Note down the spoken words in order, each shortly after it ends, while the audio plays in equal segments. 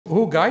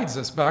who guides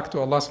us back to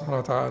Allah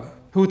subhanahu wa ta'ala,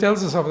 who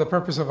tells us of the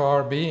purpose of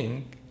our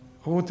being,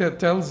 who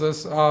tells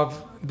us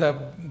of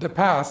the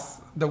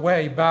path, the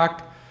way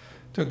back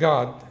to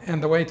God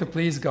and the way to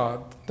please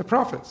God? The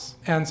prophets.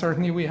 And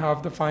certainly we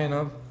have the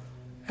final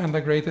and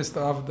the greatest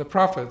of the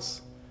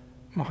prophets,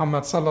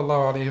 Muhammad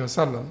sallallahu alayhi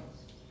wasallam.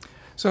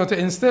 So to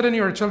instill in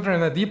your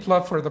children a deep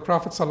love for the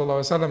Prophet sallallahu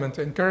alaihi wasallam and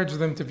to encourage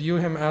them to view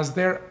him as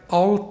their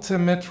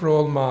ultimate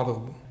role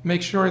model.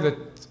 Make sure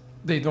that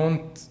they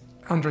don't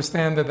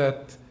understand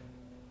that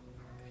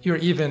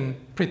you're even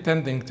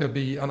pretending to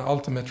be an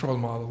ultimate role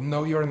model.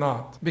 No, you're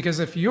not. Because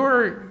if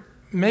you're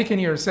making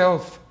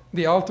yourself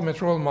the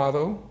ultimate role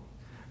model,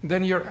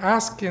 then you're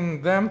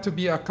asking them to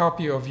be a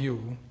copy of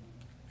you.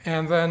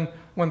 And then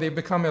when they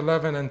become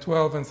 11 and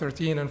 12 and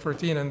 13 and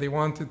 14 and they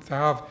wanted to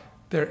have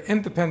their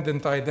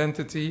independent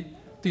identity,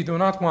 they do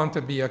not want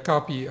to be a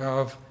copy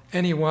of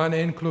anyone,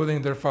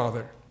 including their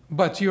father.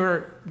 But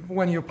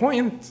when you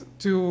point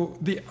to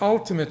the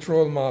ultimate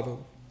role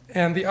model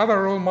and the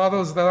other role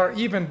models that are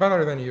even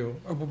better than you,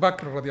 Abu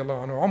Bakr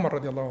radiallahu anhu, Umar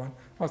radiallahu anhu,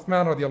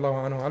 Uthman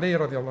radiallahu anhu, Ali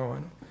radiallahu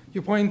anhu,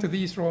 you point to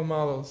these role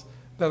models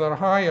that are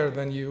higher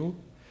than you,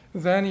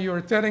 then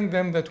you're telling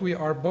them that we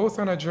are both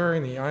on a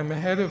journey. I'm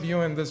ahead of you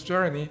in this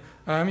journey.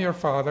 I'm your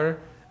father.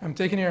 I'm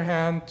taking your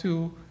hand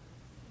to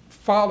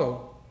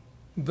follow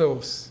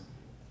those.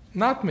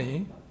 Not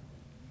me.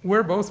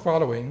 We're both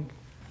following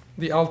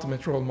the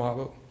ultimate role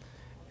model.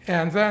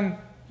 And then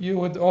you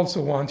would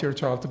also want your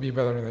child to be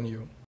better than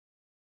you.